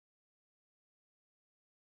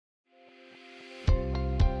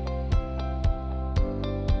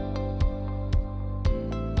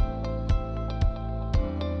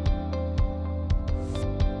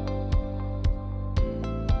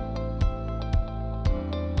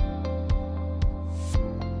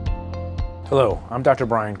Hello, I'm Dr.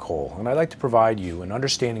 Brian Cole, and I'd like to provide you an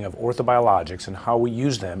understanding of orthobiologics and how we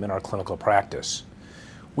use them in our clinical practice.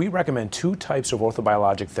 We recommend two types of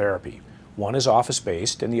orthobiologic therapy. One is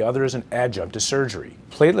office-based and the other is an adjunct to surgery.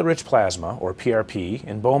 Platelet-rich plasma, or PRP,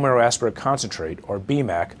 and bone marrow aspirate concentrate, or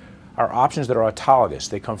BMAC, are options that are autologous.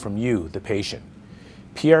 They come from you, the patient.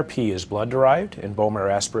 PRP is blood-derived and bone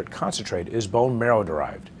marrow aspirate concentrate is bone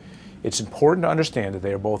marrow-derived. It's important to understand that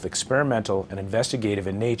they are both experimental and investigative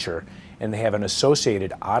in nature, and they have an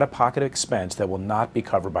associated out-of-pocket expense that will not be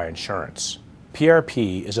covered by insurance.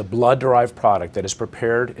 PRP is a blood-derived product that is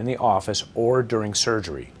prepared in the office or during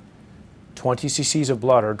surgery. 20 cc's of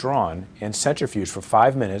blood are drawn and centrifuged for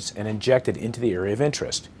 5 minutes and injected into the area of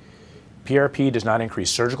interest. PRP does not increase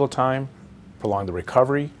surgical time, prolong the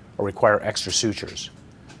recovery, or require extra sutures.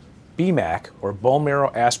 BMAC, or bone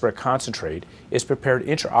marrow aspirate concentrate, is prepared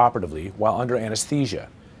intraoperatively while under anesthesia.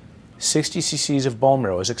 60 cc's of bone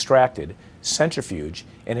marrow is extracted, centrifuged,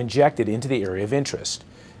 and injected into the area of interest.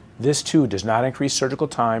 This too does not increase surgical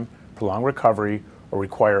time, prolong recovery, or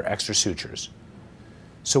require extra sutures.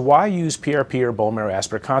 So why use PRP or bone marrow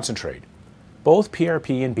aspirate concentrate? Both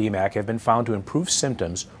PRP and BMAC have been found to improve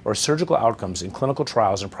symptoms or surgical outcomes in clinical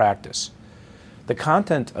trials and practice. The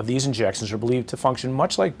content of these injections are believed to function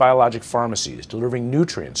much like biologic pharmacies, delivering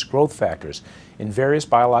nutrients, growth factors, and various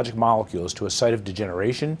biologic molecules to a site of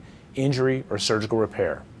degeneration, injury, or surgical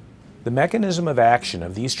repair. The mechanism of action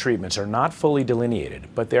of these treatments are not fully delineated,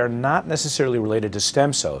 but they are not necessarily related to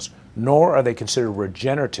stem cells, nor are they considered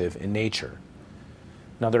regenerative in nature.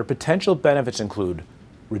 Now, their potential benefits include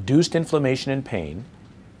reduced inflammation and pain,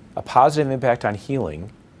 a positive impact on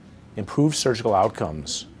healing, improved surgical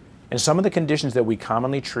outcomes. And some of the conditions that we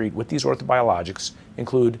commonly treat with these orthobiologics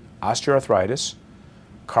include osteoarthritis,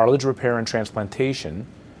 cartilage repair and transplantation,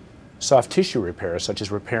 soft tissue repair such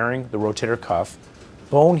as repairing the rotator cuff,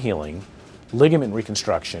 bone healing, ligament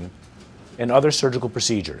reconstruction, and other surgical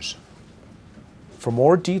procedures. For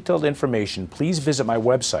more detailed information, please visit my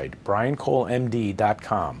website,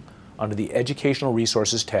 briancolemd.com, under the Educational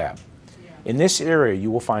Resources tab. In this area,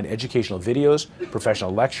 you will find educational videos,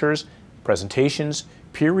 professional lectures, presentations,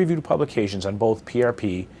 peer-reviewed publications on both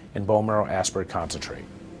PRP and bone marrow aspirate concentrate.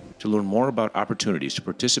 To learn more about opportunities to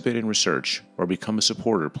participate in research or become a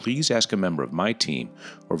supporter, please ask a member of my team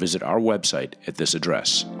or visit our website at this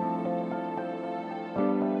address.